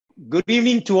Good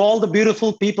evening to all the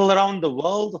beautiful people around the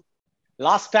world.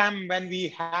 Last time when we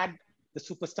had the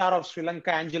superstar of Sri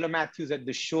Lanka, Angelo Mathews, at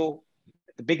the show,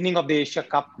 at the beginning of the Asia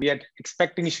Cup, we had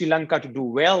expecting Sri Lanka to do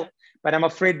well, but I'm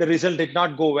afraid the result did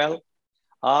not go well.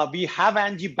 We have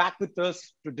Angie back with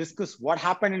us to discuss what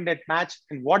happened in that match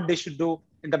and what they should do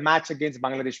in the match against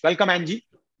Bangladesh. Welcome, Angie.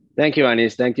 Thank you,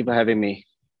 Anis. Thank you for having me.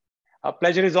 Our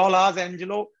pleasure is all ours,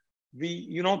 Angelo.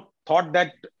 We, thought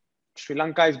that Sri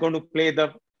Lanka is going to play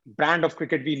the brand of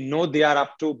cricket we know they are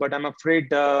up to, but I'm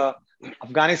afraid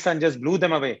Afghanistan just blew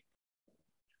them away.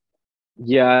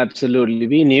 Yeah, absolutely.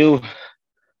 We knew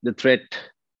the threat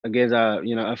against,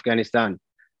 Afghanistan,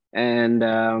 and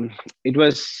it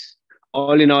was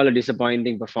all in all a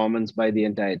disappointing performance by the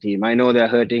entire team. I know they're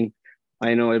hurting.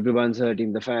 I know everyone's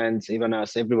hurting. The fans, even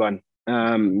us, everyone.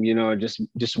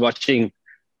 Just watching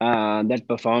that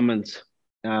performance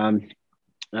um,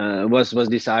 was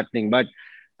disheartening. But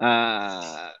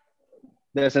uh,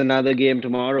 there's another game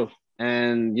tomorrow,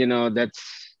 and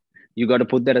that's you got to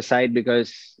put that aside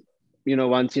because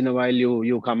once in a while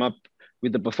you come up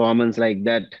with a performance like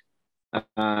that,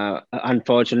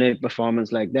 unfortunate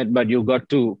performance like that, but you got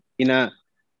to in a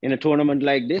tournament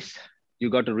like this, you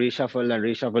got to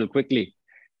reshuffle quickly,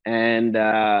 and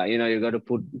you got to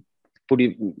put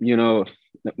it,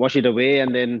 wash it away,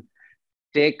 and then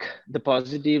take the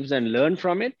positives and learn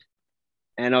from it,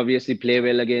 and obviously play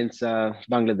well against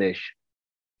Bangladesh.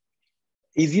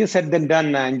 Easier said than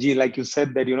done, Angie. Like you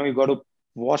said that, you got to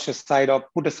wash aside or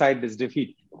put aside this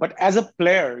defeat. But as a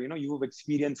player, you've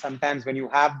experienced sometimes when you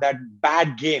have that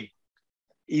bad game,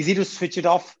 easy to switch it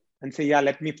off and say, yeah,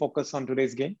 let me focus on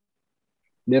today's game.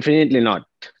 Definitely not.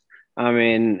 I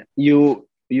mean, you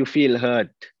feel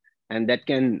hurt, and that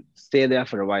can stay there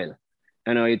for a while.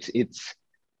 I know it's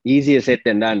easier said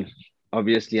than done,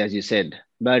 obviously, as you said.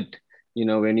 But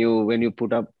when you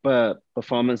put up a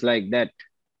performance like that,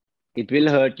 it will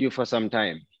hurt you for some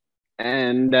time.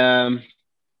 And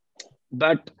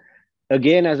but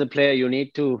again, as a player, you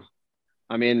need to.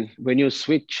 I mean, when you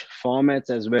switch formats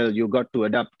as well, you got to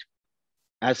adapt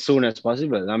as soon as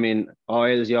possible. I mean, or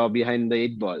else you're behind the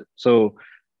eight ball. So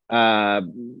uh,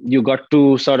 you got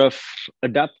to sort of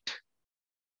adapt.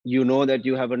 You know that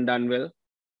you haven't done well,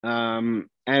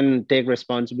 and take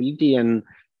responsibility and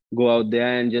go out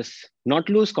there and just not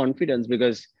lose confidence,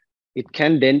 because it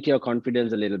can dent your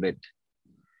confidence a little bit.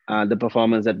 The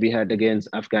performance that we had against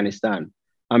Afghanistan.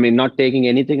 I mean, not taking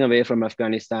anything away from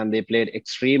Afghanistan, they played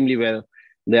extremely well.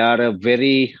 They are a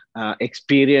very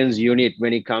experienced unit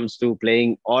when it comes to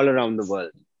playing all around the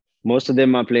world. Most of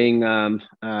them are playing in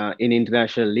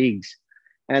international leagues,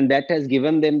 and that has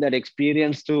given them that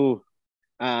experience to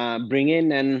bring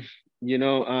in and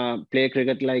play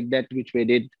cricket like that, which we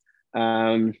did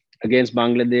against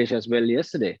Bangladesh as well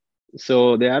yesterday.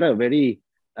 So they are a very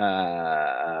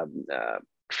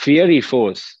fiery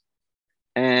force,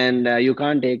 and you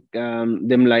can't take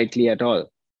them lightly at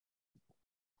all.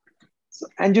 So,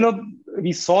 Angelo,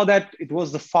 we saw that it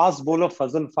was the fast bowler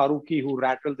Fazal Farooqi who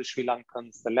rattled the Sri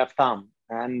Lankans, the left arm,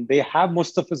 and they have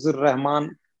Mustafizur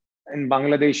Rahman in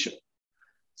Bangladesh.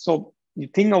 So you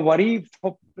think a worry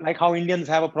for like how Indians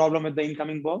have a problem with the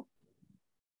incoming ball?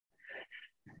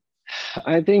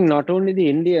 I think not only the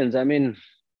Indians, I mean,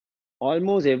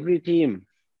 almost every team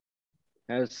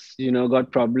has,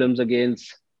 got problems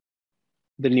against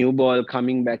the new ball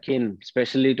coming back in,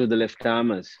 especially to the left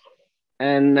armers.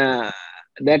 And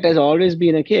that has always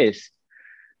been a case.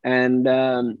 And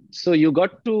so you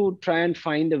got to try and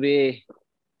find a way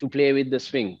to play with the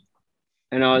swing.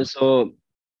 And also,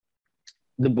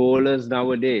 the bowlers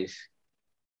nowadays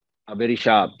are very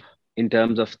sharp in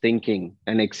terms of thinking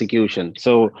and execution.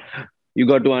 So you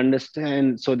got to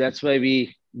understand. So that's why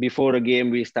before a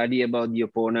game, we study about the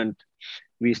opponent,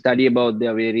 we study about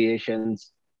their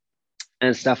variations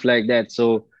and stuff like that.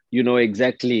 So you know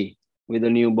exactly with a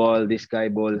new ball, this guy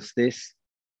bowls this,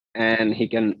 and he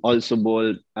can also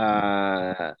bowl,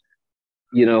 cutters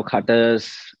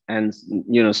and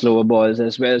slower balls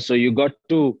as well. So you got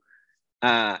to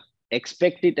uh,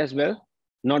 expect it as well,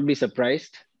 not be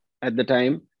surprised at the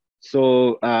time.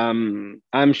 So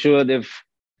I'm sure they've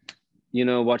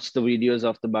watched the videos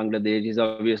of the Bangladeshis.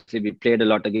 Obviously, we played a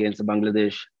lot against the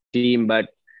Bangladesh team, but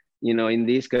in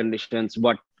these conditions,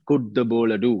 what could the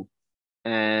bowler do?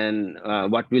 And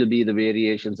what will be the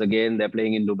variations? Again, they're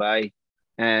playing in Dubai,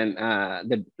 and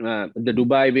the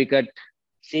Dubai wicket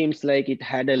seems like it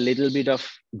had a little bit of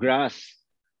grass,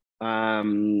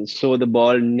 so the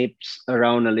ball nips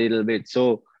around a little bit.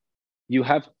 So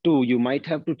you might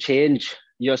have to change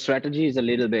your strategies a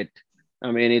little bit.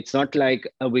 I mean, it's not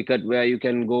like a wicket where you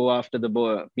can go after the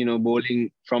ball,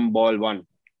 bowling from ball one.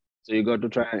 So you got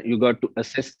to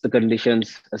assess the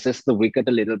conditions, assess the wicket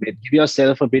a little bit, give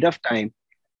yourself a bit of time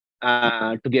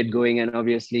to get going. And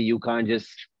obviously, you can't just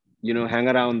hang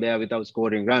around there without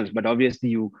scoring runs. But obviously,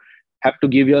 you have to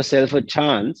give yourself a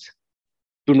chance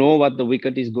to know what the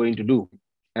wicket is going to do,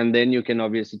 and then you can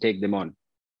obviously take them on.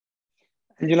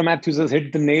 Angelo Matthews has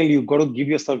hit the nail. You've got to give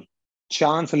yourself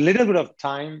chance, a little bit of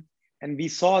time. And we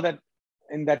saw that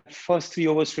in that first 3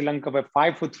 overs, Sri Lanka were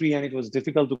 5 for 3, and it was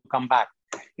difficult to come back.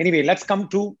 Anyway, let's come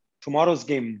to tomorrow's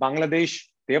game. Bangladesh,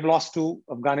 they have lost to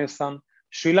Afghanistan.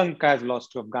 Sri Lanka has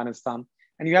lost to Afghanistan.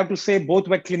 And you have to say both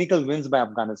were clinical wins by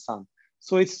Afghanistan.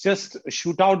 So it's just a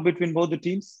shootout between both the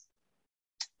teams.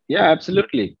 Yeah,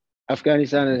 absolutely.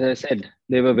 Afghanistan, as I said,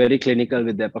 they were very clinical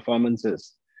with their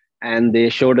performances, and they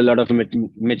showed a lot of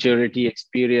maturity,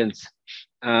 experience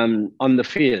on the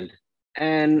field.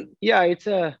 And yeah, it's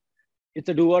a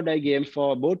do or die game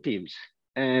for both teams.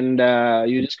 And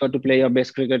you just got to play your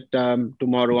best cricket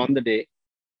tomorrow on the day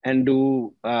and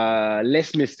do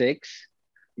less mistakes,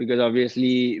 because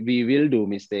obviously we will do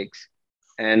mistakes,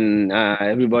 and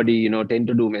everybody tend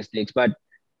to do mistakes. But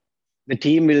the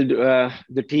team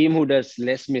who does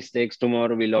less mistakes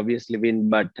tomorrow will obviously win.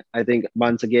 But I think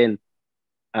once again,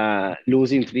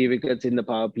 losing 3 wickets in the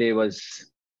power play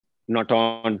was not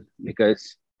on,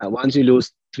 because once you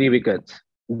lose 3 wickets,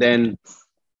 then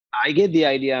I get the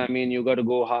idea. I mean, you got to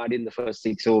go hard in the first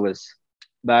 6 overs.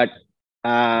 But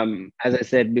as I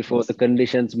said before, the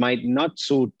conditions might not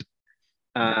suit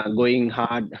going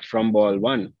hard from ball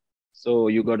one. So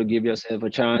you got to give yourself a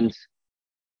chance,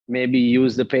 maybe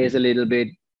use the pace a little bit,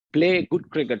 play good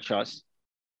cricket shots,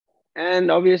 and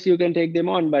obviously you can take them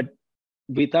on. But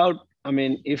without, I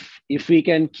mean, if we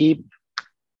can keep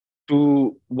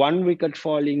to 1 wicket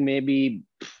falling, maybe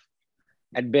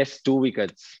at best 2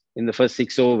 wickets in the first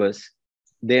 6 overs,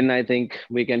 then I think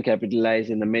we can capitalize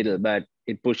in the middle. But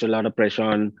it puts a lot of pressure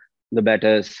on the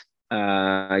batters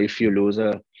if you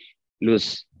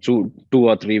lose two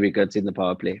or 3 wickets in the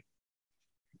power play.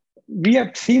 We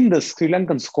have seen the Sri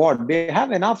Lankan squad. They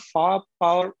have enough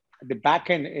firepower at the back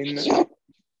end in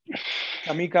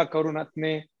Shamika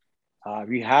Karunatne.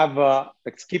 We have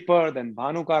the skipper, then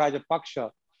Bhanuka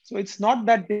Rajapaksha. So it's not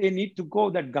that they need to go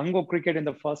that gungo cricket in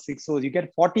the first 6 overs. You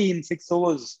get 40 in 6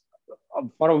 overs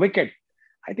for a wicket.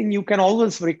 I think you can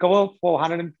always recover for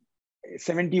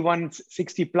 171,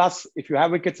 60 plus if you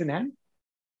have wickets in hand.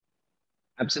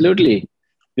 Absolutely.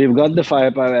 We've got the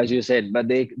firepower, as you said, but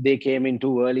they came in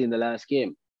too early in the last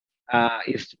game.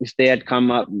 If they had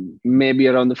come up maybe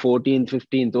around the 14th,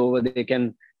 15th over, they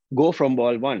can go from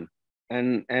ball one.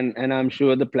 And I'm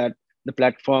sure the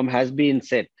platform has been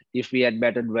set if we had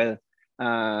batted well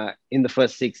in the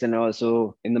first 6 and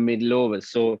also in the middle overs.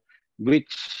 So which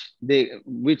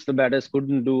the batters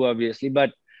couldn't do, obviously,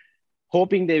 but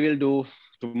hoping they will do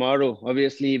tomorrow.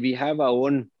 Obviously, we have our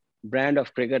own brand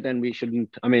of cricket, and we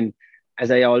shouldn't, I mean, as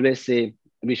I always say,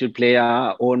 we should play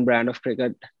our own brand of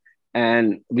cricket.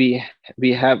 And we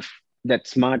have that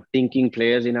smart thinking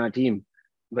players in our team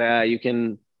where you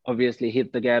can obviously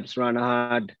hit the gaps, run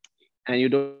hard, and you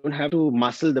don't have to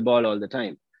muscle the ball all the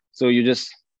time. So you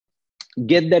just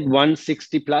get that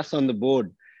 160 plus on the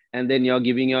board, and then you're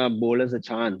giving your bowlers a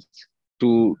chance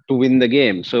to win the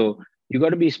game. So you got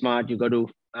to be smart. You got to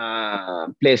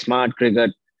play smart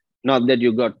cricket. Not that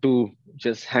you got to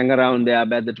just hang around there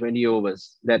at the 20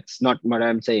 overs. That's not what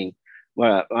I'm saying.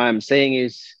 What I'm saying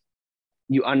is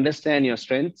you understand your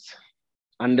strengths,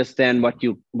 understand what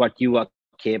you are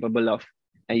capable of,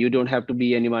 and you don't have to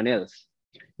be anyone else.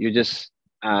 You just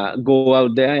go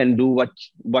out there and do what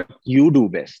you do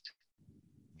best.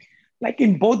 Like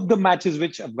in both the matches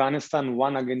which Afghanistan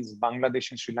won against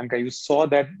Bangladesh and Sri Lanka, you saw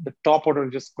that the top order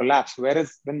just collapsed.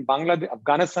 Whereas when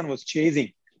Afghanistan was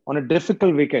chasing on a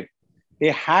difficult wicket, they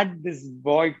had this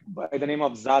boy by the name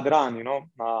of Zadran.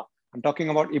 I'm talking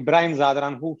about Ibrahim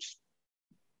Zadran,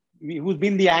 who's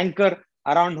been the anchor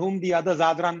around whom the other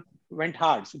Zadran went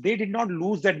hard. So they did not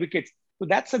lose that wicket. So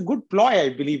that's a good ploy, I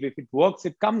believe. If it works,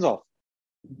 it comes off.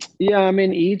 Yeah, I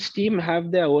mean, each team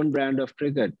have their own brand of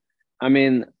cricket. I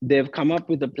mean, they've come up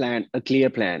with a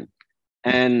clear plan,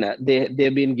 and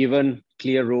they've been given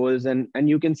clear roles, and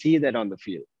you can see that on the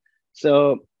field.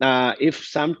 So if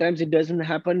sometimes it doesn't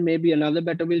happen, maybe another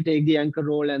batter will take the anchor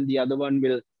role, and the other one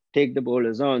will take the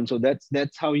bowlers on. So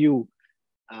that's how you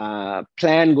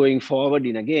plan going forward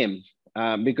in a game,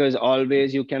 because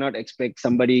always you cannot expect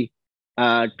somebody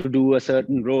to do a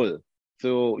certain role.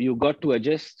 So you got to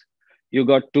adjust. You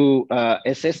got to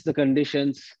assess the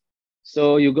conditions.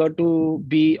 So you got to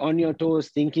be on your toes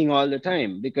thinking all the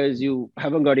time, because you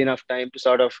haven't got enough time to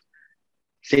sort of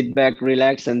sit back,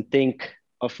 relax, and think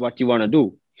of what you want to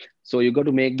do. So you got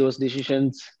to make those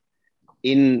decisions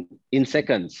in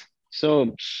seconds.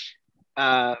 So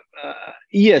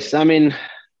yes, I mean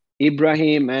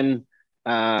Ibrahim and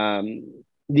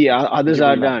the others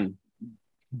are Najibullah. done.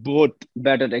 Both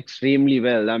batted extremely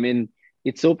well. I mean,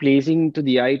 it's so pleasing to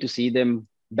the eye to see them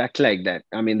bat like that.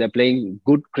 I mean, they're playing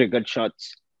good cricket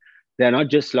shots. They're not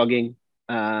just slugging.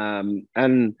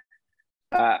 And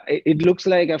it looks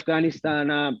like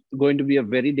Afghanistan are going to be a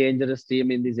very dangerous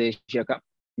team in this Asia Cup.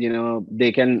 You know,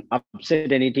 they can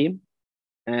upset any team,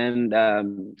 and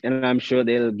I'm sure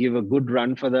they'll give a good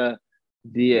run for the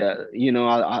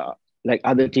like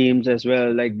other teams as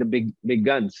well, like the big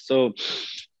guns. So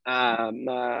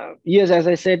yes, as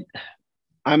I said,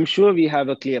 I'm sure we have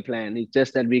a clear plan. It's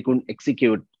just that we couldn't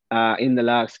execute in the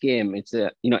last game. It's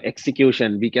a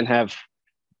execution. We can have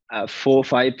 4 or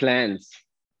 5 plans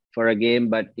for a game,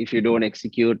 but if you don't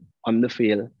execute on the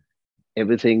field,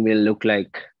 everything will look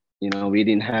like we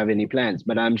didn't have any plans.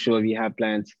 But I'm sure we have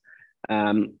plans.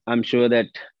 I'm sure that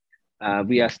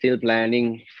we are still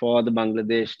planning for the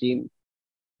Bangladesh team,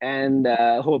 and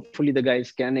hopefully the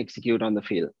guys can execute on the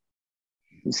field.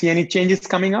 You see any changes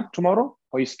coming up tomorrow,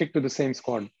 or you stick to the same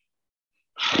squad?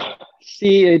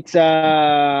 See, it's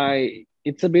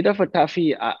a bit of a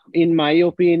toughie. In my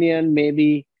opinion,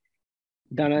 maybe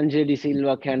Dhananjay De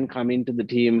Silva can come into the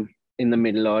team in the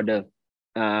middle order.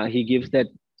 He gives that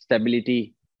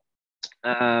stability.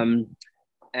 And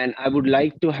I would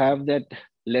like to have that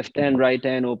left hand, right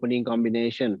hand opening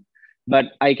combination. But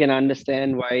I can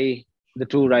understand why the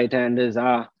two right handers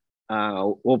are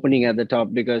opening at the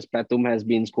top, because Pathum has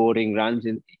been scoring runs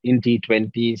in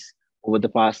T20s over the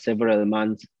past several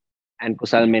months, and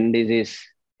Kusal Mendes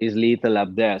is lethal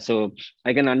up there. So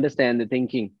I can understand the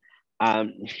thinking.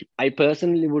 I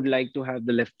personally would like to have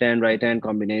the left hand, right hand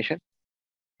combination,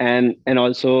 and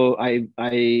also I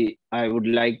would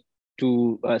like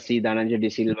to see Dhananjay De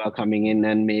Silva coming in,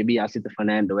 and maybe Asita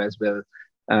Fernando as well,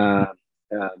 uh,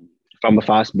 uh, from a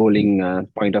fast bowling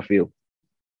point of view.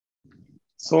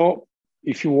 So,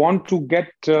 if you want to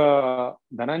get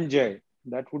Dhananjay,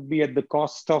 that would be at the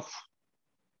cost of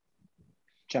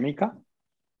Chamika?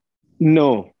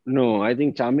 No. I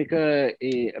think Chamika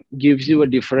gives you a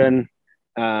different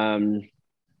um,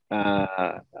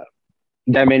 uh,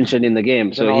 dimension in the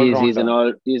game. So he's an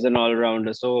all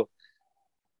rounder. So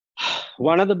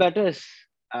one of the batters.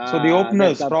 So the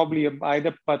openers probably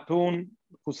either Pathum,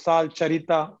 Kusal,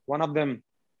 Charita, one of them.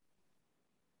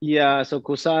 Yeah, so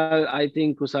Kusal, I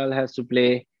think Kusal has to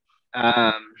play.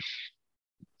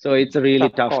 So it's a really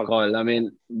tough call. I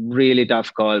mean, really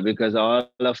tough call, because all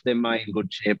of them are in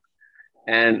good shape,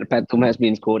 and Pathum has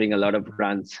been scoring a lot of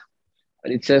runs.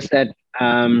 But it's just that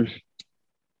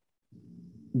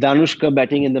Danushka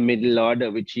batting in the middle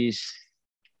order, which is,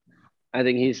 I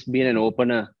think he's been an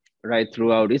opener right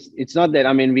throughout. It's not that,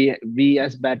 I mean, we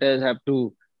as batters have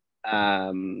to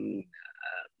um,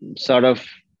 sort of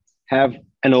have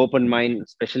an open mind,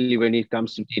 especially when it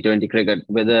comes to T20 cricket.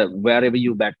 Wherever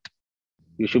you bat,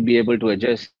 you should be able to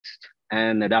adjust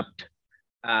and adapt.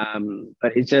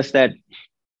 But it's just that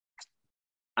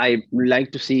I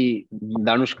like to see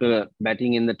Danushka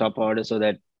batting in the top order, so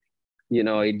that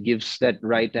it gives that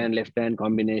right hand, left hand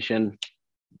combination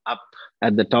up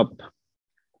at the top.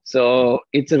 So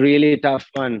it's a really tough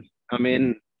one. I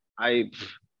mean, I'll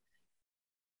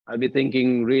be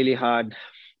thinking really hard,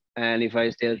 and if I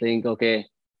still think okay,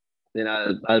 then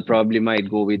I'll probably might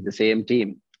go with the same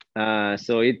team.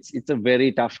 So it's a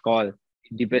very tough call.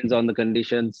 It depends on the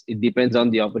conditions. It depends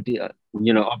on the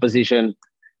opposition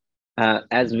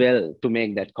as well to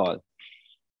make that call.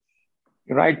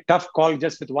 Right, tough call.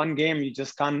 Just with one game, you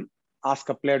just can't ask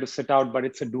a player to sit out, but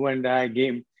it's a do and die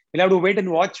game. We'll have to wait and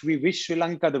watch. We wish Sri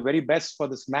Lanka the very best for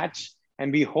this match,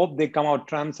 and we hope they come out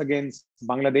trumps against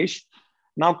Bangladesh.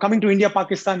 Now, coming to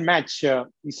India-Pakistan match,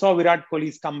 we saw Virat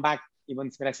Kohli's comeback, even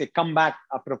when I say comeback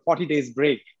after a 40 days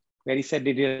break, where he said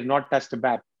he did not touch the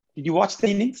bat. Did you watch the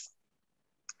innings?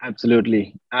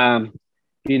 Absolutely.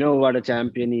 You know what a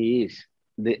champion he is.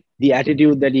 The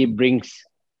attitude that he brings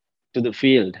to the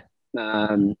field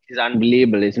is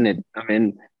unbelievable, isn't it? I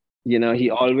mean, he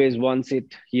always wants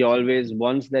it. He always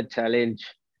wants that challenge.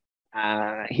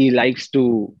 He likes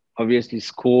to obviously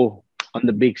score on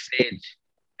the big stage,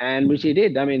 and which he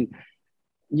did. I mean,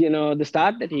 the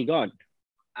start that he got,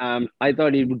 I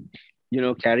thought he would,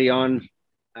 carry on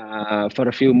for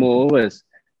a few more overs.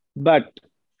 But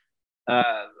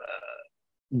uh,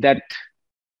 that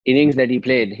innings that he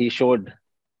played, he showed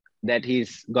that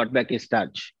he's got back his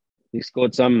touch. He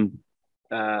scored some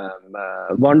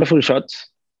wonderful shots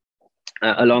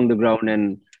along the ground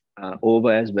and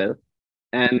over as well.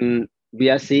 And we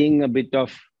are seeing a bit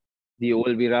of the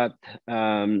old Virat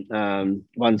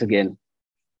once again.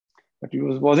 But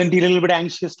wasn't he a little bit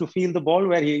anxious to feel the ball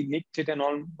where he nicked it and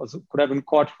all could have been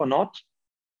caught for naught?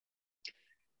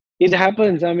 It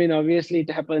happens. I mean, obviously,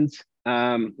 it happens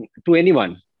to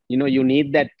anyone. You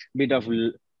need that bit of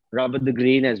rub at the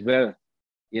green as well.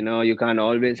 You can't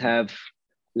always have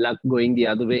luck going the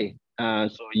other way.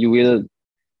 So you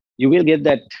will get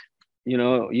that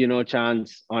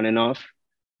chance on and off,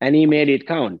 and he made it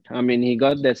count. I mean, he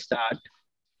got that start,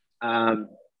 um,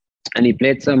 and he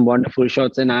played some wonderful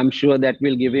shots, and I'm sure that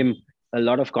will give him a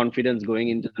lot of confidence going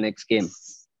into the next game.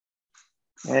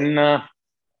 And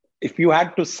if you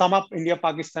had to sum up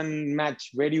India-Pakistan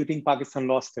match, where do you think Pakistan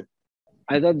lost it?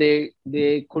 I thought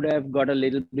they could have got a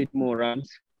little bit more runs.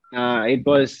 It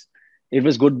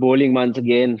was good bowling once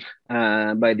again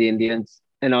by the Indians,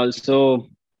 and also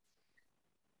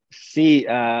see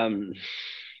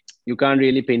you can't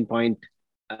really pinpoint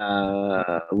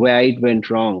where it went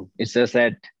wrong. It's just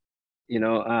that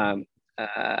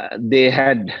they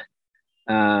had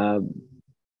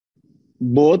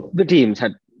both the teams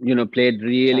had played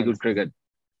really good cricket,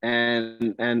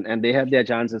 and they had their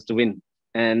chances to win.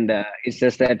 And it's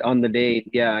just that on the day,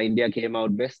 India came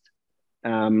out best.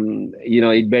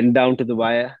 It went down to the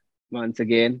wire once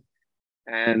again,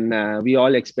 and we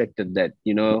all expected that.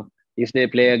 If they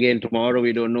play again tomorrow,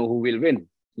 we don't know who will win.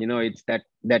 It's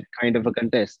that kind of a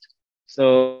contest.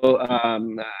 So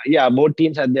both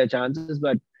teams had their chances,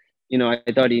 but I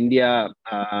thought India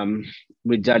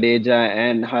with Jadeja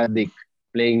and Hardik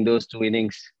playing those two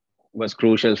innings was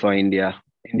crucial for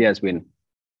India's win.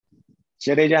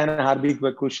 Jadeja and Hardik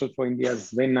were crucial for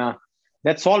India's win.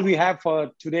 That's all we have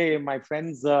for today, my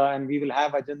friends. And we will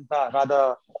have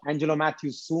Angelo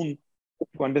Mathews soon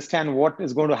to understand what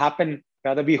is going to happen.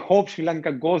 Rather, we hope Sri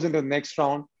Lanka goes into the next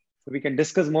round so we can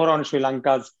discuss more on Sri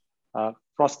Lanka's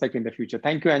prospect in the future.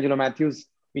 Thank you, Angelo Mathews.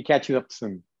 We catch you up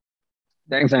soon.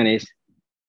 Thanks, Anish.